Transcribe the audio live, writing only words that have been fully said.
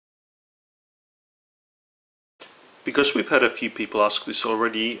Because we've had a few people ask this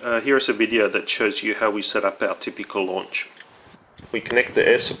already, here's a video that shows you how we set up our typical launch. We connect the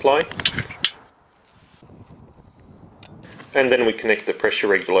air supply, and then we connect the pressure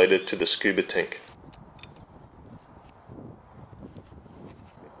regulator to the scuba tank.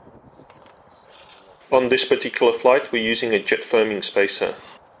 On this particular flight, we're using a jet foaming spacer.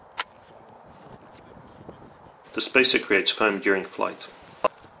 The spacer creates foam during flight.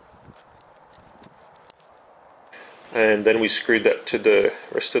 And then we screw that to the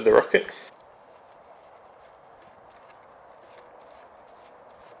rest of the rocket.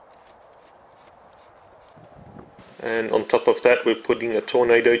 And on top of that, we're putting a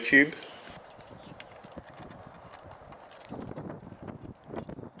tornado tube.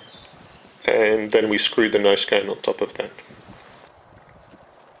 And then we screw the nose cone on top of that.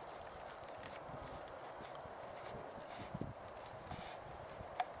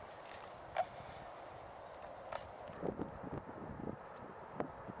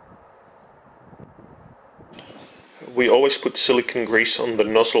 We always put silicone grease on the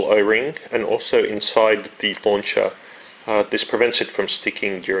nozzle O-ring and also inside the launcher. This prevents it from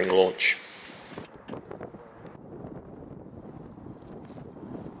sticking during launch.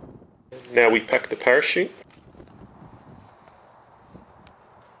 Now we pack the parachute.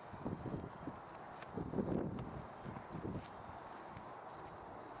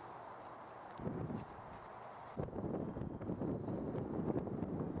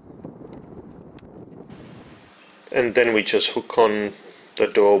 And then we just hook on the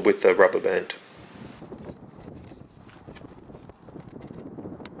door with a rubber band.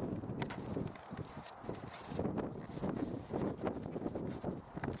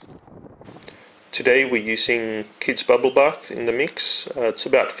 Today we're using kids bubble bath in the mix. It's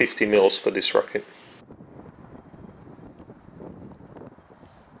about 50 mils for this rocket.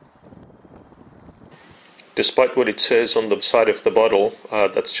 Despite what it says on the side of the bottle,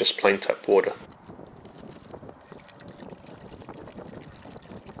 that's just plain tap water.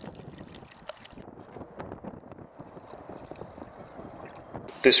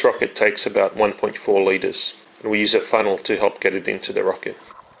 This rocket takes about 1.4 litres, and we use a funnel to help get it into the rocket.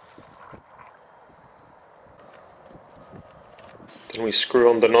 Then we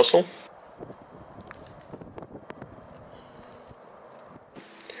screw on the nozzle.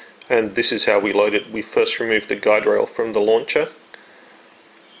 And this is how we load it. We first remove the guide rail from the launcher.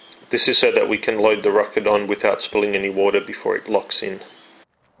 This is so that we can load the rocket on without spilling any water before it locks in.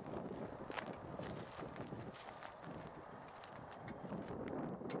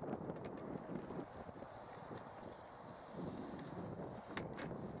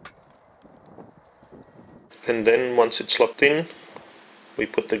 And then once it's locked in, we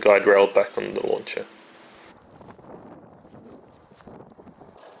put the guide rail back on the launcher.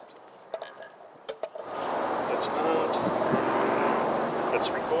 That's out. That's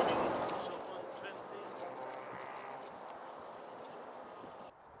recording.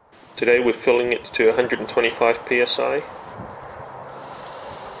 Today we're filling it to 125 psi.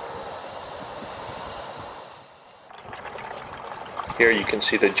 Here you can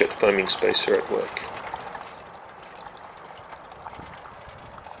see the jet foaming spacer at work.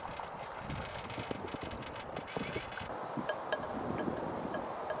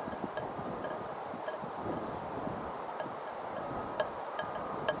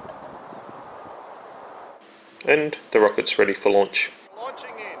 And the rocket's ready for launch.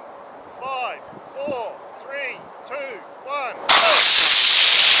 Launching in 5, 4,